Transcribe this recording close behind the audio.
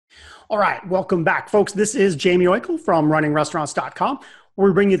All right, welcome back, folks. This is Jamie Oikel from runningrestaurants.com, where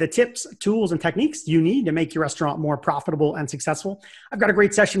we bring you the tips, tools, and techniques you need to make your restaurant more profitable and successful. I've got a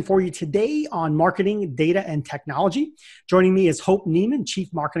great session for you today on marketing, data, and technology. Joining me is Hope Neiman, Chief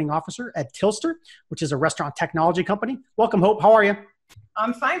Marketing Officer at Tilster, which is a restaurant technology company. Welcome, Hope. How are you?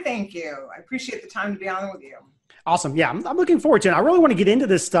 I'm fine, thank you. I appreciate the time to be on with you. Awesome. Yeah, I'm looking forward to it. I really want to get into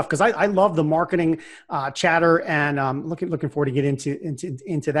this stuff because I love the marketing chatter, and looking forward to get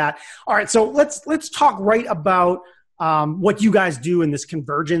into that. All right, so let's talk right about what you guys do in this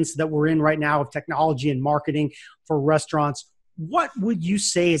convergence that we're in right now of technology and marketing for restaurants. What would you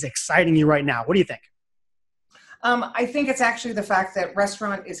say is exciting you right now? What do you think? I think it's actually the fact that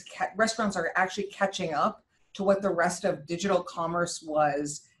restaurants are actually catching up to what the rest of digital commerce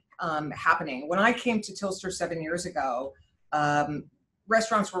was happening. When I came to Tilster 7 years ago,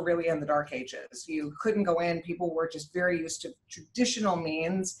 restaurants were really in the dark ages. You couldn't go in. People were just very used to traditional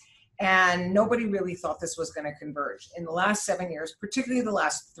means, and nobody really thought this was going to converge. In the last 7 years, particularly the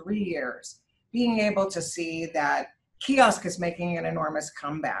last 3 years, being able to see that kiosk is making an enormous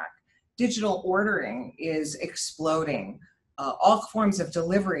comeback. Digital ordering is exploding. All forms of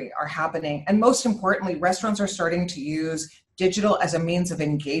delivery are happening. And most importantly, restaurants are starting to use digital as a means of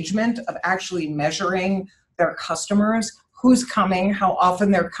engagement, of actually measuring their customers, who's coming, how often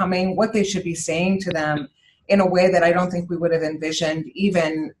they're coming, what they should be saying to them in a way that I don't think we would have envisioned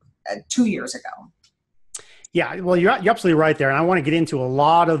even 2 years ago. Yeah, well, you're absolutely right there. And I want to get into a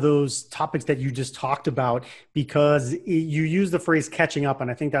lot of those topics that you just talked about because you use the phrase catching up,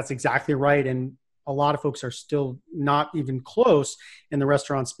 and I think that's exactly right. And a lot of folks are still not even close in the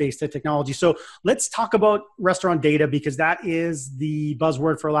restaurant space to technology. So let's talk about restaurant data because that is the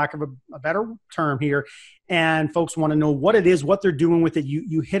buzzword, for lack of a better term here. And folks want to know what it is, what they're doing with it.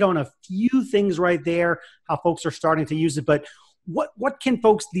 You hit on a few things right there, how folks are starting to use it. But what can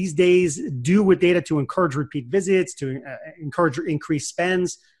folks these days do with data to encourage repeat visits, to encourage increased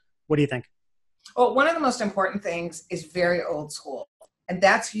spends? What do you think? Well, one of the most important things is very old school. And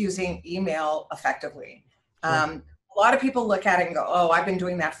that's using email effectively. A lot of people look at it and go, oh, I've been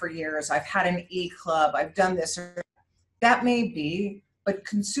doing that for years. I've had an e-club. I've done this. That may be, but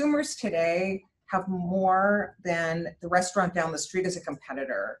consumers today have more than the restaurant down the street as a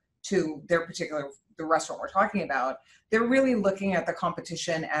competitor to the restaurant we're talking about. They're really looking at the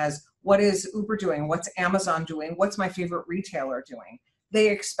competition as what is Uber doing? What's Amazon doing? What's my favorite retailer doing? They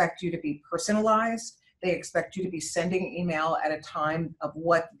expect you to be personalized. They expect you to be sending email at a time of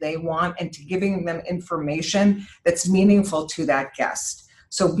what they want and to giving them information that's meaningful to that guest.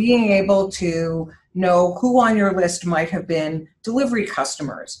 So being able to know who on your list might have been delivery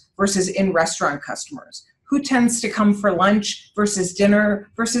customers versus in-restaurant customers, who tends to come for lunch versus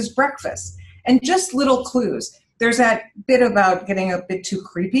dinner versus breakfast, and just little clues. There's that bit about getting a bit too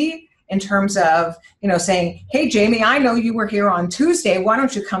creepy in terms of, saying, hey, Jamie, I know you were here on Tuesday. Why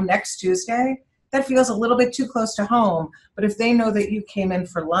don't you come next Tuesday? That feels a little bit too close to home. But if they know that you came in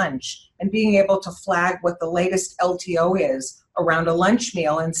for lunch and being able to flag what the latest LTO is around a lunch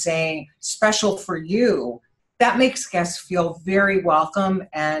meal and saying special for you, that makes guests feel very welcome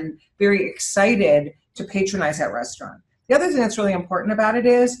and very excited to patronize that restaurant. The other thing that's really important about it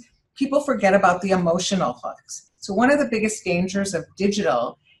is people forget about the emotional hooks. So one of the biggest dangers of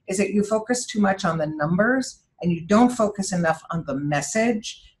digital is that you focus too much on the numbers and you don't focus enough on the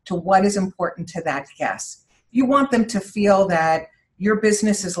message to what is important to that guest. You want them to feel that your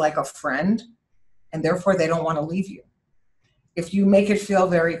business is like a friend and therefore they don't want to leave you. If you make it feel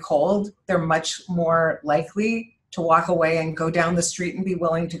very cold, they're much more likely to walk away and go down the street and be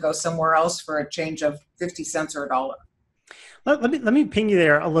willing to go somewhere else for a change of 50 cents or $1. Let me ping you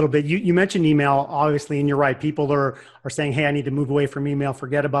there a little bit. You mentioned email, obviously, and you're right. People are saying, hey, I need to move away from email,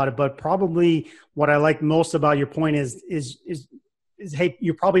 forget about it. But probably what I like most about your point is hey,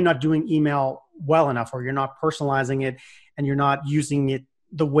 you're probably not doing email well enough, or you're not personalizing it and you're not using it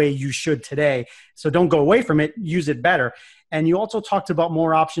the way you should today. So don't go away from it, use it better. And you also talked about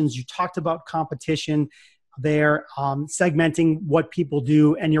more options. You talked about competition there, segmenting what people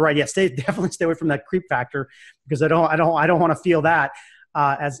do. And you're right. Yeah, definitely stay away from that creep factor because I don't want to feel that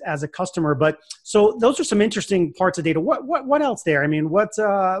as a customer. But so those are some interesting parts of data. What else there? I mean, what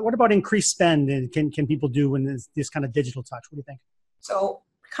about increased spend and can people do in this kind of digital touch? What do you think? So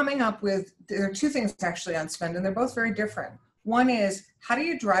there are two things actually on spend, and they're both very different. One is, how do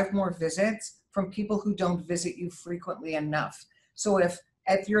you drive more visits from people who don't visit you frequently enough? So if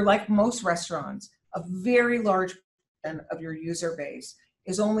you're like most restaurants, a very large portion of your user base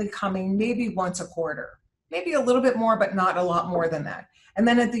is only coming maybe once a quarter, maybe a little bit more, but not a lot more than that. And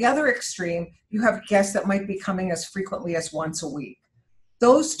then at the other extreme, you have guests that might be coming as frequently as once a week.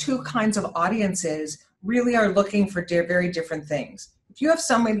 those two kinds of audiences really are looking for very different things. If you have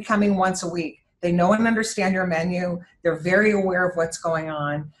somebody coming once a week, they know and understand your menu, they're very aware of what's going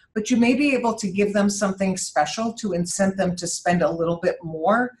on, but you may be able to give them something special to incent them to spend a little bit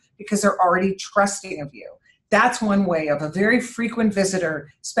more because they're already trusting of you. That's one way of a very frequent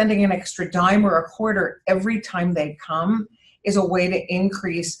visitor spending an extra dime or a quarter every time they come is a way to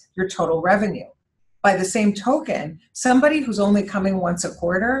increase your total revenue. By the same token, somebody who's only coming once a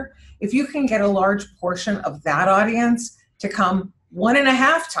quarter, if you can get a large portion of that audience to come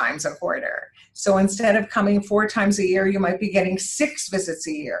 1.5 times a quarter, so instead of coming 4 times a year, you might be getting 6 visits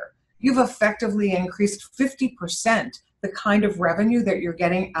a year. You've effectively increased 50% the kind of revenue that you're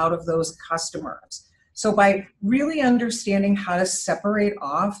getting out of those customers. So by really understanding how to separate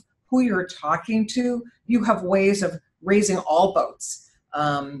off who you're talking to, you have ways of raising all boats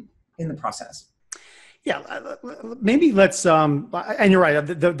in the process. Yeah, maybe let's, and you're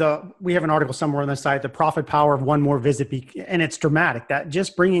right, we have an article somewhere on the site, the profit power of one more visit, and it's dramatic. That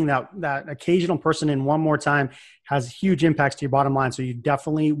just bringing that occasional person in one more time has huge impacts to your bottom line. So you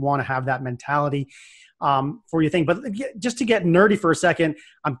definitely want to have that mentality for your thing. But just to get nerdy for a second,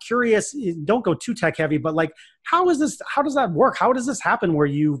 I'm curious, don't go too tech heavy, but like, how does that work? How does this happen where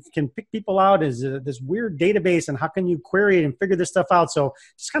you can pick people out as this weird database, and how can you query it and figure this stuff out? So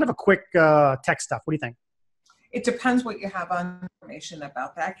just kind of a quick tech stuff. What do you think? It depends what you have on information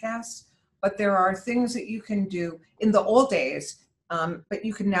about that guest, but there are things that you can do in the old days, but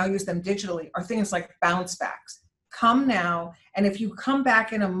you can now use them digitally, are things like bounce backs. Come now, and if you come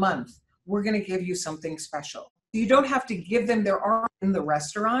back in a month, we're going to give you something special. You don't have to give them their arm in the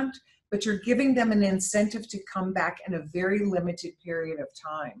restaurant, but you're giving them an incentive to come back in a very limited period of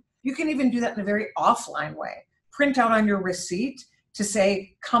time. You can even do that in a very offline way. Print out on your receipt to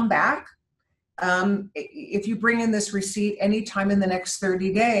say, come back. If you bring in this receipt anytime in the next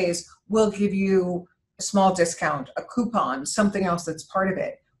 30 days, we'll give you a small discount, a coupon, something else that's part of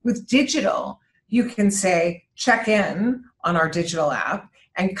it. With digital, you can say, check in on our digital app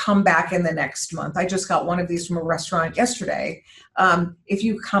and come back in the next month. I just got one of these from a restaurant yesterday. If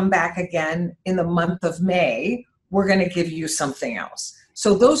you come back again in the month of May, we're going to give you something else.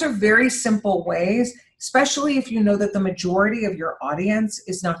 So those are very simple ways, especially if you know that the majority of your audience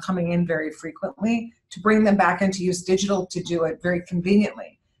is not coming in very frequently, to bring them back and to use digital to do it very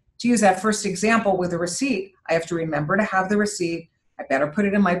conveniently. To use that first example with a receipt, I have to remember to have the receipt. I better put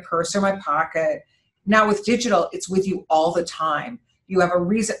it in my purse or my pocket. Now with digital, it's with you all the time. You have a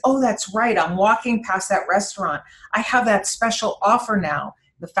reason, oh, that's right, I'm walking past that restaurant. I have that special offer now.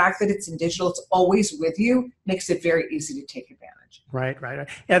 The fact that it's in digital, it's always with you, makes it very easy to take advantage. Right.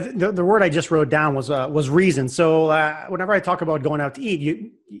 Yeah, the word I just wrote down was reason. So whenever I talk about going out to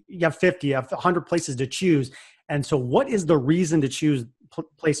eat, you have 50, you have 100 places to choose. And so what is the reason to choose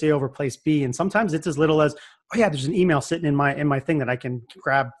place A over place B? And sometimes it's as little as, oh yeah, there's an email sitting in my thing that I can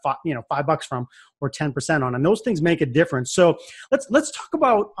grab $5 from or 10% on. And those things make a difference. So let's talk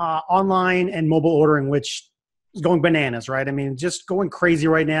about online and mobile ordering, which is going bananas, right? I mean, just going crazy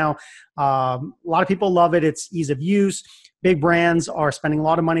right now. A lot of people love it. It's ease of use. Big brands are spending a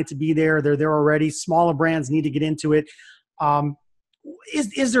lot of money to be there. They're there already. Smaller brands need to get into it.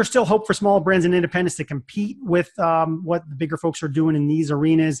 Is there still hope for smaller brands and independents to compete with what the bigger folks are doing in these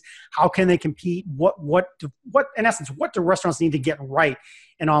arenas? How can they compete? What in essence, what do restaurants need to get right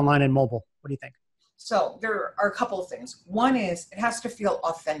in online and mobile? What do you think? So there are a couple of things. One is it has to feel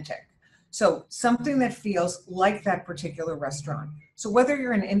authentic. So something that feels like that particular restaurant. So whether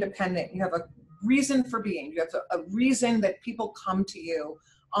you're an independent, you have a reason for being, you have a reason that people come to you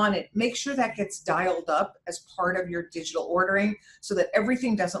on it. Make sure that gets dialed up as part of your digital ordering so that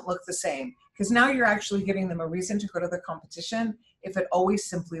everything doesn't look the same. Because now you're actually giving them a reason to go to the competition if it always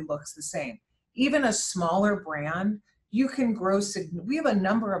simply looks the same. Even a smaller brand, you can grow. We have a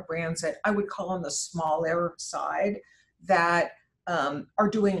number of brands that I would call on the smaller side that are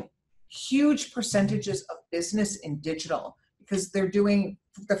doing huge percentages of business in digital because they're doing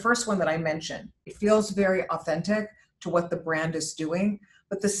the first one that I mentioned. It feels very authentic to what the brand is doing.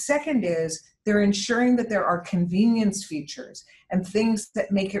 But the second is they're ensuring that there are convenience features and things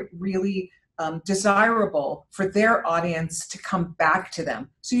that make it really desirable for their audience to come back to them.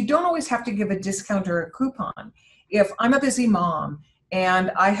 So you don't always have to give a discount or a coupon. If I'm a busy mom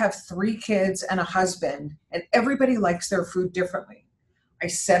and I have 3 kids and a husband and everybody likes their food differently, I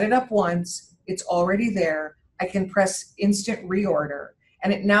set it up once, it's already there, I can press instant reorder,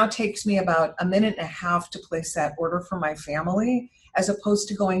 and it now takes me about a minute and a half to place that order for my family, as opposed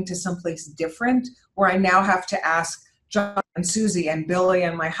to going to someplace different where I now have to ask John and Susie and Billy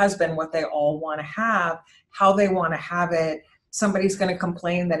and my husband what they all want to have, how they want to have it, somebody's going to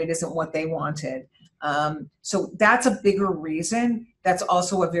complain that it isn't what they wanted. So that's a bigger reason. That's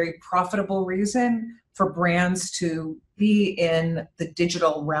also a very profitable reason for brands to be in the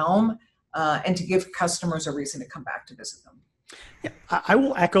digital realm and to give customers a reason to come back to visit them. Yeah, I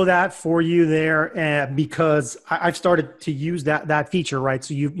will echo that for you there, because I've started to use that feature, right?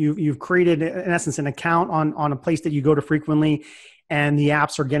 So you've created, in essence, an account on a place that you go to frequently, and the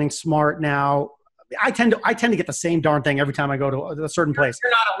apps are getting smart now. I tend to get the same darn thing every time I go to a certain place.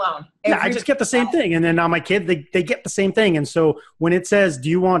 You're not alone. Yeah, I just get the same thing. And then now my kid, they get the same thing. And so when it says, do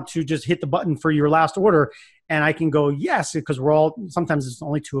you want to just hit the button for your last order? And I can go, yes, because sometimes it's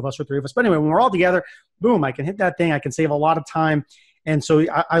only 2 of us or 3 of us. But anyway, when we're all together, boom, I can hit that thing. I can save a lot of time. And so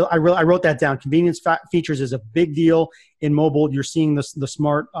I wrote that down. Convenience features is a big deal in mobile. You're seeing the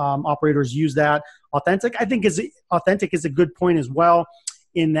smart operators use that. Authentic is a good point as well,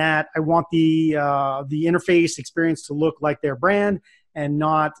 in that I want the interface experience to look like their brand and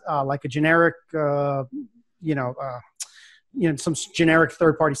not like a generic, some generic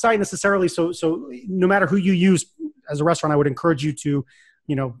third-party site necessarily. So no matter who you use as a restaurant, I would encourage you to,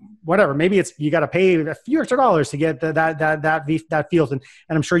 whatever. Maybe it's you got to pay a few extra dollars to get that field, and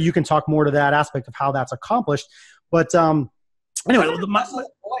I'm sure you can talk more to that aspect of how that's accomplished. But anyway,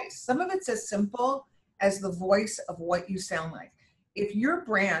 some of it's as simple as the voice of what you sound like. If your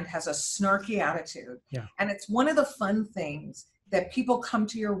brand has a snarky attitude, and it's one of the fun things that people come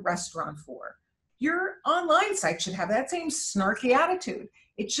to your restaurant for, your online site should have that same snarky attitude.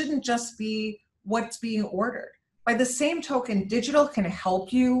 It shouldn't just be what's being ordered. By the same token, digital can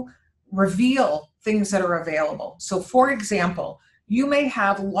help you reveal things that are available. So for example, you may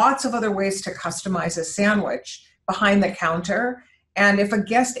have lots of other ways to customize a sandwich behind the counter. And if a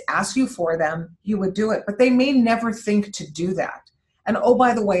guest asks you for them, you would do it, but they may never think to do that. And oh,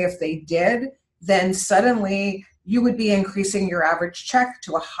 by the way, if they did, then suddenly you would be increasing your average check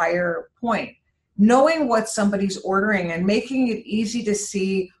to a higher point. Knowing what somebody's ordering and making it easy to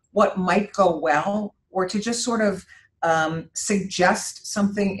see what might go well, or to just sort of suggest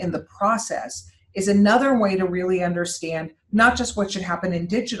something in the process, is another way to really understand not just what should happen in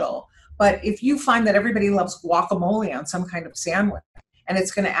digital, but if you find that everybody loves guacamole on some kind of sandwich and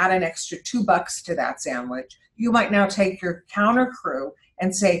it's going to add an extra $2 to that sandwich, you might now take your counter crew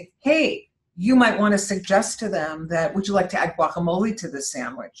and say, hey, you might want to suggest to them that, would you like to add guacamole to this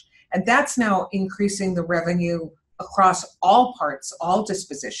sandwich? And that's now increasing the revenue across all parts, all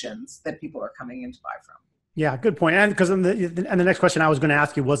dispositions that people are coming in to buy from. Yeah, good point. And because the next question I was going to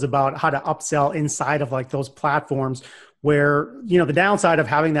ask you was about how to upsell inside of like those platforms where, the downside of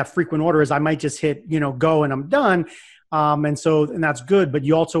having that frequent order is I might just hit, go and I'm done. And that's good, but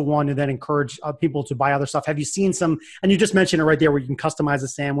you also want to then encourage people to buy other stuff. Have you seen some, and you just mentioned it right there, where you can customize a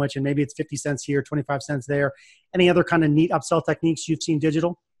sandwich and maybe it's 50 cents here, 25 cents there. Any other kind of neat upsell techniques you've seen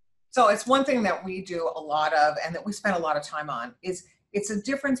digital? So it's one thing that we do a lot of and that we spend a lot of time on is it's a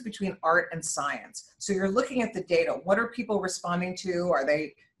difference between art and science. So you're looking at the data. What are people responding to? Are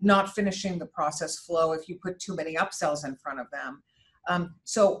they not finishing the process flow if you put too many upsells in front of them?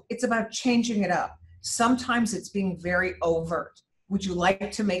 So it's about changing it up. Sometimes it's being very overt. Would you like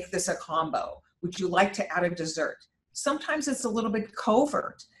to make this a combo? Would you like to add a dessert? Sometimes it's a little bit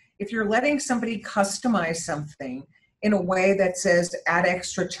covert. If you're letting somebody customize something in a way that says add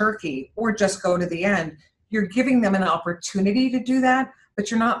extra turkey or just go to the end, you're giving them an opportunity to do that,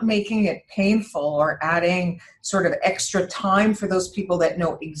 but you're not making it painful or adding sort of extra time for those people that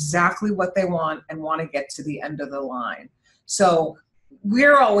know exactly what they want and want to get to the end of the line. So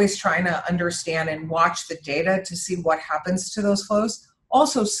we're always trying to understand and watch the data to see what happens to those flows.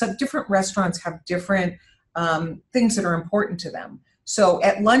 Also, some different restaurants have different things that are important to them. So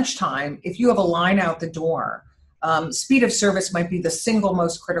at lunchtime, if you have a line out the door, speed of service might be the single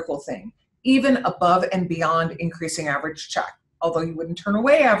most critical thing, even above and beyond increasing average check. Although you wouldn't turn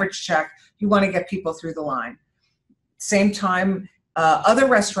away average check, you want to get people through the line. Same time, other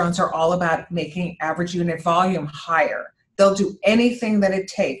restaurants are all about making average unit volume higher. They'll do anything that it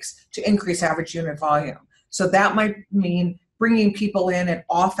takes to increase average unit volume. So that might mean bringing people in at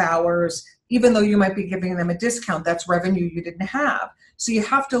off hours, even though you might be giving them a discount, that's revenue you didn't have. So you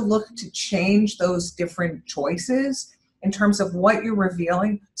have to look to change those different choices in terms of what you're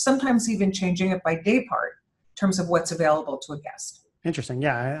revealing, sometimes even changing it by day part in terms of what's available to a guest. Interesting.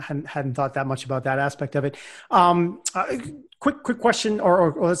 Yeah, I hadn't thought that much about that aspect of it. Quick question,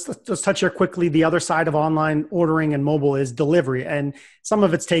 or let's touch here quickly. The other side of online ordering and mobile is delivery, and some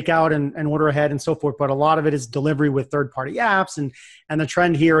of it's takeout and order ahead and so forth, but a lot of it is delivery with third-party apps, and the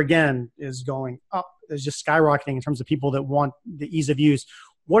trend here again is going up. It's just skyrocketing in terms of people that want the ease of use.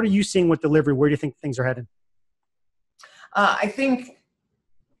 What are you seeing with delivery? Where do you think things are headed? I think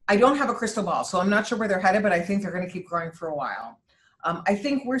I don't have a crystal ball, so I'm not sure where they're headed, but I think they're going to keep growing for a while. I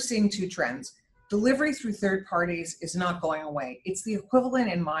think we're seeing two trends. Delivery through third parties is not going away. It's the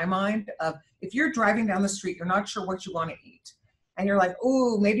equivalent in my mind of if you're driving down the street, you're not sure what you want to eat. And you're like,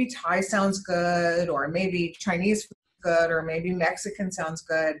 oh, maybe Thai sounds good, or maybe Chinese food is good, or maybe Mexican sounds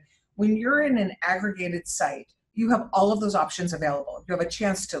good. When you're in an aggregated site, you have all of those options available. You have a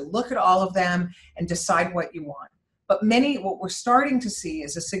chance to look at all of them and decide what you want. But what we're starting to see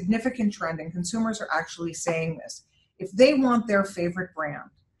is a significant trend, and consumers are actually saying this. If they want their favorite brand,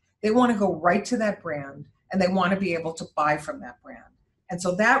 they want to go right to that brand, and they want to be able to buy from that brand. And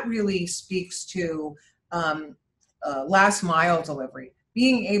so that really speaks to last mile delivery,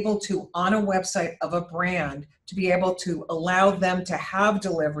 being able to, on a website of a brand, to be able to allow them to have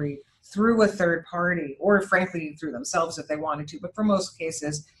delivery through a third party, or frankly through themselves if they wanted to, but for most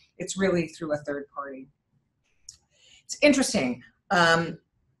cases, it's really through a third party. It's interesting.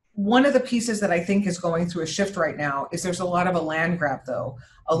 One of the pieces that I think is going through a shift right now is there's a lot of a land grab, though.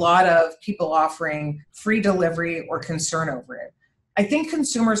 A lot of people offering free delivery or concern over it. I think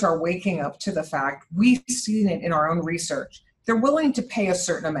consumers are waking up to the fact, we've seen it in our own research, they're willing to pay a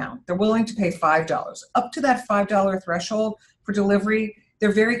certain amount. They're willing to pay $5. Up to that $5 threshold for delivery,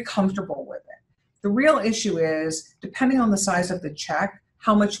 they're very comfortable with it. The real issue is, depending on the size of the check,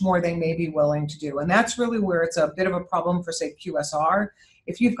 how much more they may be willing to do. And that's really where it's a bit of a problem for, say, QSR.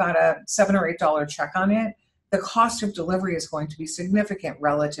 If you've got a $7 or $8 check on it, the cost of delivery is going to be significant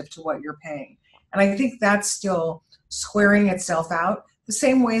relative to what you're paying. And I think that's still squaring itself out. The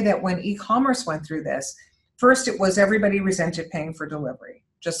same way that when e-commerce went through this, first it was everybody resented paying for delivery,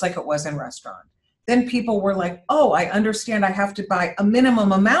 just like it was in restaurant. Then people were like, oh, I understand I have to buy a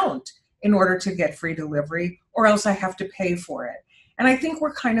minimum amount in order to get free delivery, or else I have to pay for it. And I think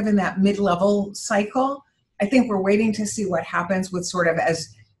we're kind of in that mid-level cycle. I think we're waiting to see what happens with sort of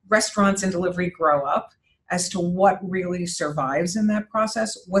as restaurants and delivery grow up as to what really survives in that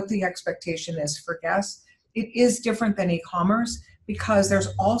process, what the expectation is for guests. It is different than e-commerce because there's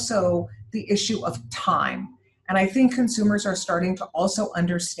also the issue of time. And I think consumers are starting to also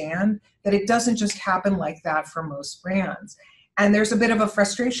understand that it doesn't just happen like that for most brands. And there's a bit of a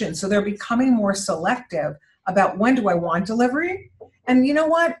frustration. So they're becoming more selective about when do I want delivery? And you know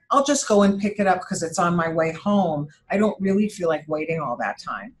what? I'll just go and pick it up because it's on my way home. I don't really feel like waiting all that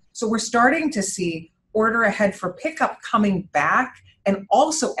time. So we're starting to see order ahead for pickup coming back and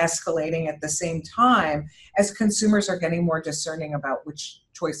also escalating at the same time as consumers are getting more discerning about which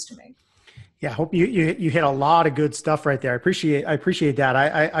choice to make. Yeah, I hope you hit a lot of good stuff right there. I appreciate that.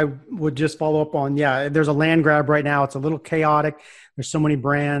 I would just follow up on, there's a land grab right now. It's a little chaotic. There's so many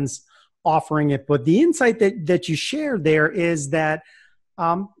brands offering it, but the insight that you shared there is that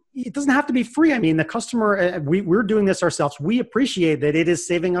it doesn't have to be free. I mean, the customer, we're doing this ourselves. We appreciate that it is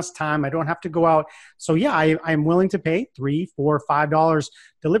saving us time. I don't have to go out. So yeah, I'm willing to pay $3, $4, $5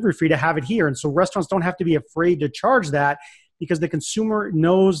 delivery fee to have it here. And so restaurants don't have to be afraid to charge that because the consumer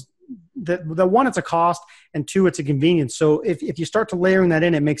knows that one, it's a cost, and two, it's a convenience. So if you start to layering that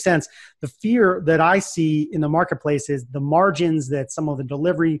in, it makes sense. The fear that I see in the marketplace is the margins that some of the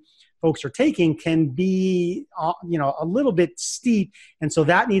delivery folks are taking can be, a little bit steep. And so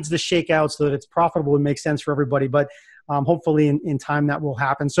that needs to shake out so that it's profitable and makes sense for everybody. But hopefully in time that will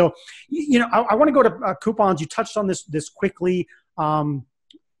happen. So, I want to go to coupons. You touched on this quickly.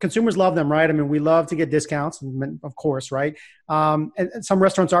 Consumers love them, right? I mean, we love to get discounts, of course, right? And some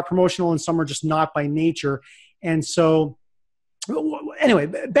restaurants are promotional and some are just not by nature. And so anyway,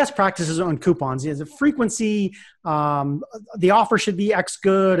 best practices on coupons. Is it frequency? The offer should be X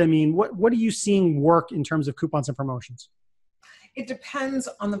good. I mean, what are you seeing work in terms of coupons and promotions? It depends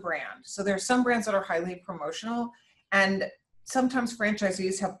on the brand. So there are some brands that are highly promotional, and sometimes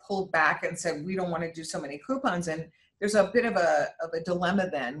franchisees have pulled back and said, we don't want to do so many coupons. And there's a bit of a dilemma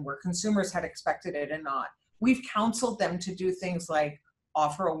then where consumers had expected it and not. We've counseled them to do things like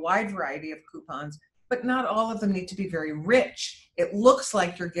offer a wide variety of coupons, but not all of them need to be very rich. It looks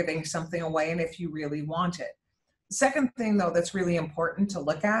like you're giving something away, and if you really want it. The second thing, though, that's really important to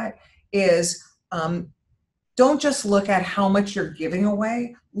look at is don't just look at how much you're giving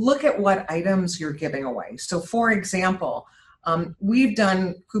away. Look at what items you're giving away. So, for example, we've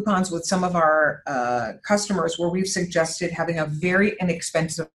done coupons with some of our customers where we've suggested having a very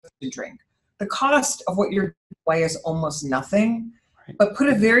inexpensive drink. The cost of what you're giving away is almost nothing, but put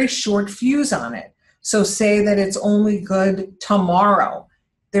a very short fuse on it. So say that it's only good tomorrow.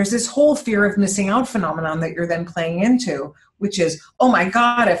 There's this whole fear of missing out phenomenon that you're then playing into, which is, oh my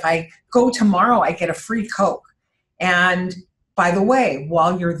God, if I go tomorrow, I get a free Coke. And by the way,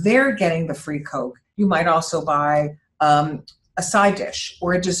 while you're there getting the free Coke, you might also buy a side dish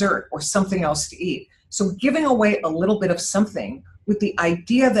or a dessert or something else to eat. So giving away a little bit of something with the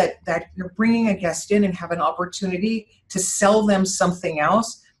idea that you're bringing a guest in and have an opportunity to sell them something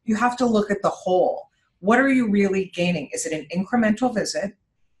else, you have to look at the whole. What are you really gaining? Is it an incremental visit?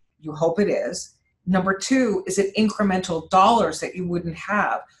 You hope it is. Number two, is it incremental dollars that you wouldn't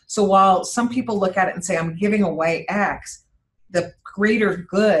have? So while some people look at it and say, I'm giving away X, the greater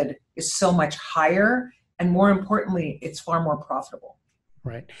good is so much higher. And more importantly, it's far more profitable.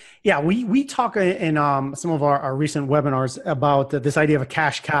 Right. Yeah. We talk in some of our recent webinars about this idea of a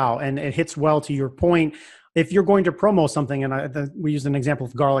cash cow, and it hits well to your point. If you're going to promo something, and we use an example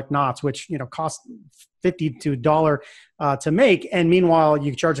of garlic knots, which cost $50 to $1 to make, and meanwhile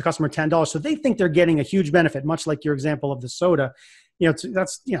you charge the customer $10, so they think they're getting a huge benefit. Much like your example of the soda,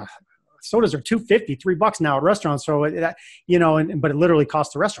 sodas are $2.50, $3 now at restaurants. So but it literally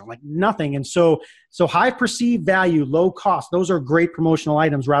costs the restaurant like nothing. And so high perceived value, low cost, those are great promotional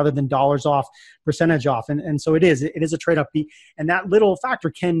items rather than dollars off, percentage off. And so it is a trade-off. And that little factor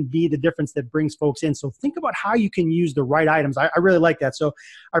can be the difference that brings folks in. So think about how you can use the right items. I really like that. So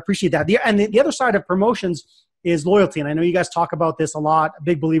I appreciate that. The other side of promotions is loyalty. And I know you guys talk about this a lot,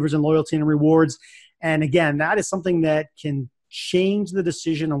 big believers in loyalty and rewards. And again, that is something that can change the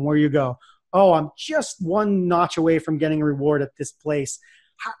decision on where you go. Oh, I'm just one notch away from getting a reward at this place.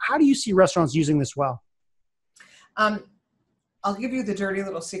 How do you see restaurants using this well? I'll give you the dirty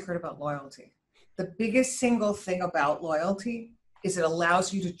little secret about loyalty. The biggest single thing about loyalty is it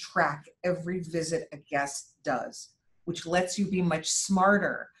allows you to track every visit a guest does, which lets you be much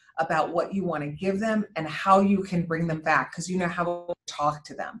smarter about what you want to give them and how you can bring them back, because you know how to talk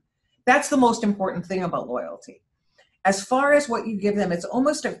to them. That's the most important thing about loyalty. As far as what you give them, it's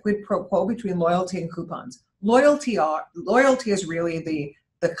almost a quid pro quo between loyalty and coupons. Loyalty is really the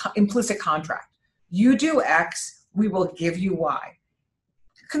implicit contract. You do X, we will give you Y.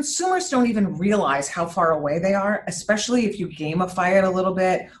 Consumers don't even realize how far away they are, especially if you gamify it a little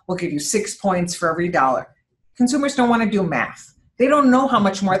bit. We'll give you 6 points for every $1. Consumers don't want to do math. They don't know how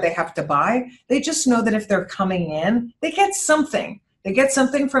much more they have to buy. They just know that if they're coming in, they get something. They get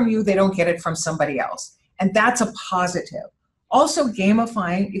something from you, they don't get it from somebody else. And that's a positive. Also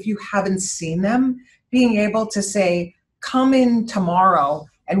gamifying, if you haven't seen them, being able to say, come in tomorrow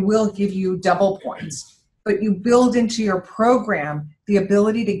and we'll give you double points. But you build into your program the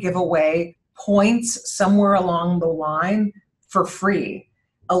ability to give away points somewhere along the line for free.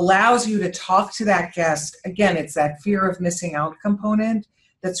 Allows you to talk to that guest. Again, it's that fear of missing out component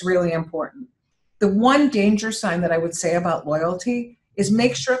that's really important. The one danger sign that I would say about loyalty is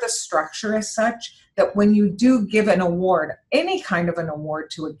make sure the structure is such that when you do give an award, any kind of an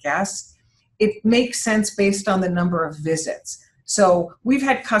award to a guest, it makes sense based on the number of visits. So we've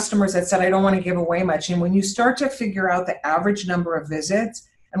had customers that said, I don't want to give away much. And when you start to figure out the average number of visits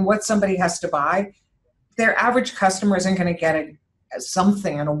and what somebody has to buy, their average customer isn't going to get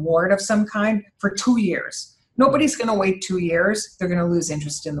an award of some kind for 2 years. Nobody's going to wait 2 years. They're going to lose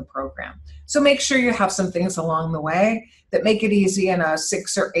interest in the program. So make sure you have some things along the way that make it easy in a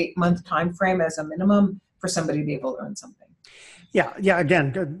 6 or 8 month time frame as a minimum for somebody to be able to earn something. Yeah.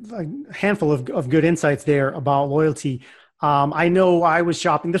 Again, a handful of good insights there about loyalty. I know I was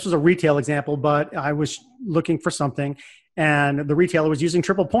shopping. This was a retail example, but I was looking for something, and the retailer was using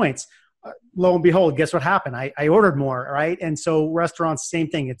triple points. Lo and behold, guess what happened? I ordered more, right? And so restaurants, same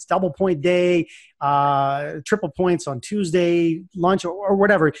thing. It's double point day, triple points on Tuesday, lunch, or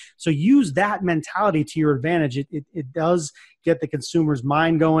whatever. So use that mentality to your advantage. It does get the consumer's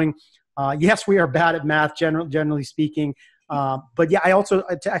mind going. Yes, we are bad at math, generally speaking. But yeah, I also,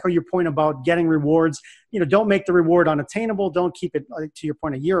 to echo your point about getting rewards, don't make the reward unattainable. Don't keep it, to your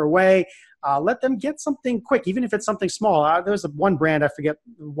point, a year away. Let them get something quick, even if it's something small. There's one brand I forget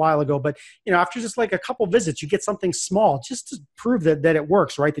a while ago, but after just like a couple visits, you get something small just to prove that it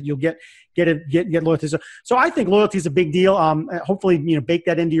works, right? That you'll get loyalty. So I think loyalty is a big deal. Hopefully, bake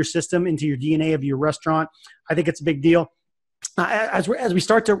that into your system, into your DNA of your restaurant. I think it's a big deal. As we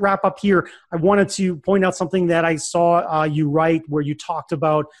start to wrap up here, I wanted to point out something that I saw you write, where you talked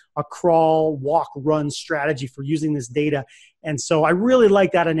about a crawl, walk, run strategy for using this data. And so I really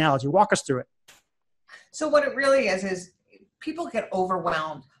like that analogy. Walk us through it. So what it really is people get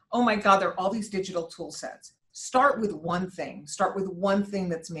overwhelmed. Oh my God, there are all these digital tool sets. Start with one thing. Start with one thing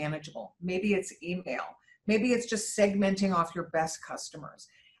that's manageable. Maybe it's email. Maybe it's just segmenting off your best customers,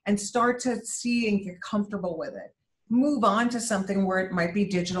 and start to see and get comfortable with it. Move on to something where it might be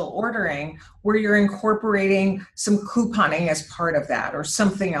digital ordering, where you're incorporating some couponing as part of that or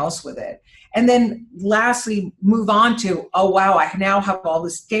something else with it. And then lastly, move on to, oh wow, I now have all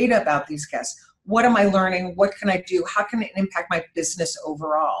this data about these guests. what am I learning? What can I do? How can it impact my business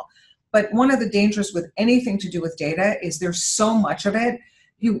overall? But one of the dangers with anything to do with data is there's so much of it.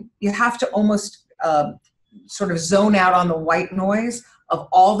 You have to almost sort of zone out on the white noise of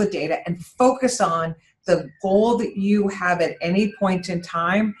all the data and focus on the goal that you have at any point in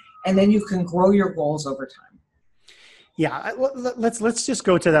time, and then you can grow your goals over time. Yeah, let's just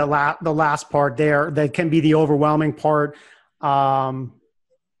go to the last part there. That can be the overwhelming part.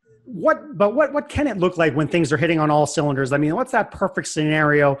 What can it look like when things are hitting on all cylinders? I mean, what's that perfect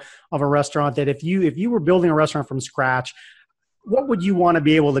scenario of a restaurant that if you were building a restaurant from scratch, what would you want to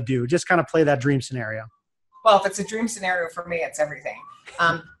be able to do? Just kind of play that dream scenario. Well, if it's a dream scenario for me, it's everything.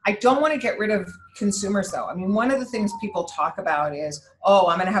 I don't want to get rid of consumers, though. I mean, one of the things people talk about is, oh,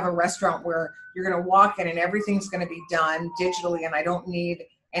 I'm going to have a restaurant where you're going to walk in and everything's going to be done digitally and I don't need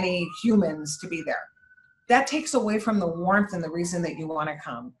any humans to be there. That takes away from the warmth and the reason that you want to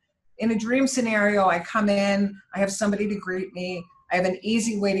come. In a dream scenario, I come in, I have somebody to greet me, I have an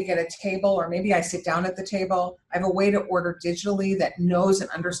easy way to get a table, or maybe I sit down at the table. I have a way to order digitally that knows and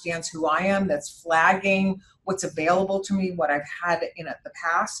understands who I am, that's flagging what's available to me, what I've had in the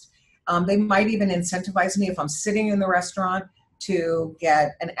past. They might even incentivize me if I'm sitting in the restaurant to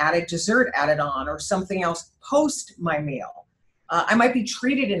get an added dessert added on or something else post my meal. I might be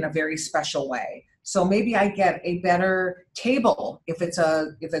treated in a very special way. So maybe I get a better table if it's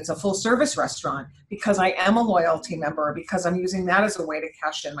a full service restaurant because I am a loyalty member, because I'm using that as a way to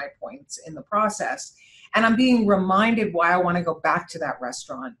cash in my points in the process. And I'm being reminded why I want to go back to that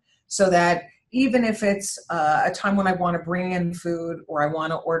restaurant, so that even if it's a time when I want to bring in food or I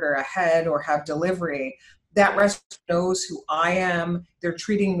want to order ahead or have delivery, that restaurant knows who I am. They're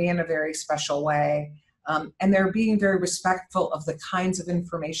treating me in a very special way. And they're being very respectful of the kinds of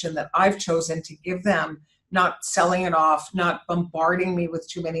information that I've chosen to give them, not selling it off, not bombarding me with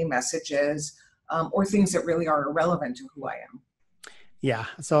too many messages, or things that really are irrelevant to who I am. Yeah,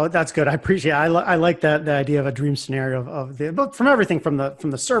 so that's good. I appreciate it. I like that the idea of a dream scenario but from everything from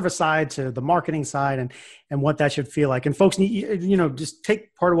the service side to the marketing side and what that should feel like. And folks need, just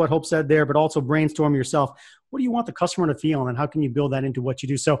take part of what Hope said there, but also brainstorm yourself. What do you want the customer to feel, and how can you build that into what you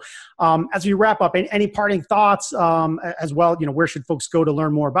do? So as we wrap up, any parting thoughts as well? Where should folks go to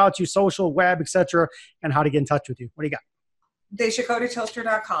learn more about you, social, web, et cetera, and how to get in touch with you? What do you got? They should go to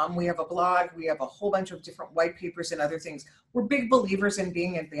Tilster.com. We have a blog. We have a whole bunch of different white papers and other things. We're big believers in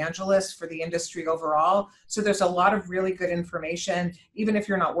being evangelists for the industry overall. So there's a lot of really good information, even if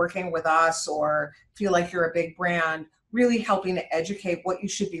you're not working with us or feel like you're a big brand, really helping to educate what you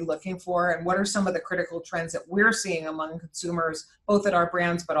should be looking for and what are some of the critical trends that we're seeing among consumers, both at our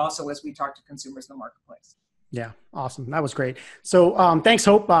brands, but also as we talk to consumers in the marketplace. Yeah, awesome. That was great. So thanks,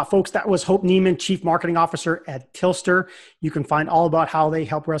 Hope. Folks, that was Hope Niemann, Chief Marketing Officer at Tilster. You can find all about how they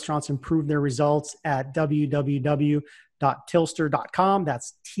help restaurants improve their results at www.tilster.com.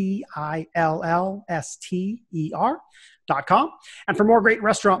 That's TILLSTER.com. And for more great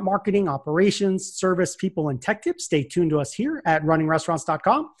restaurant marketing, operations, service, people, and tech tips, stay tuned to us here at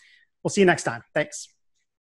runningrestaurants.com. We'll see you next time. Thanks.